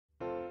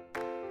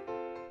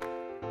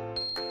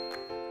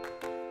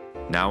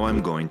Now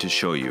I'm going to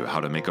show you how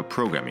to make a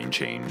programming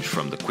change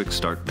from the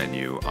Quickstart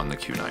menu on the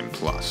Q9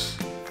 Plus.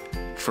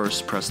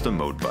 First, press the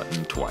Mode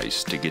button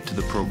twice to get to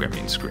the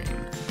programming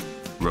screen.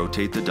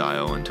 Rotate the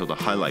dial until the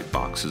highlight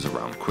box is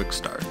around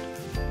Quickstart.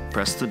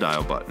 Press the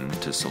dial button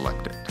to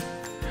select it.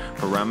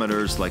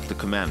 Parameters like the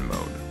command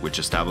mode, which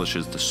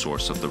establishes the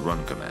source of the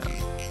run command.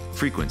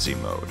 Frequency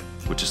mode,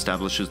 which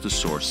establishes the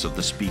source of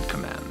the speed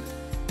command.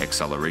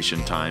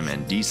 Acceleration time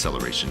and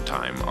deceleration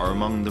time are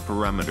among the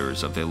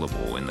parameters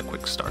available in the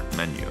Quickstart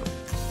menu.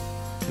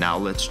 Now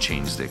let's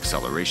change the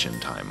acceleration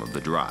time of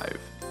the drive.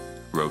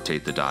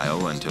 Rotate the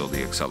dial until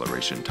the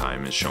acceleration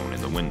time is shown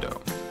in the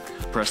window.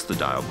 Press the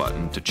dial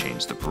button to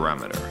change the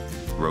parameter.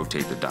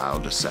 Rotate the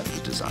dial to set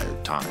the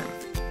desired time.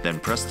 Then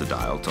press the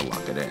dial to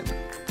lock it in.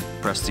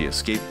 Press the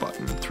escape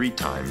button 3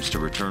 times to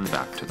return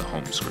back to the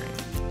home screen.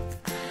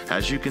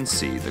 As you can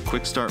see, the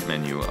Quickstart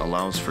menu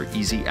allows for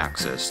easy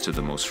access to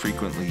the most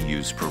frequently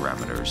used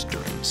parameters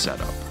during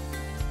setup.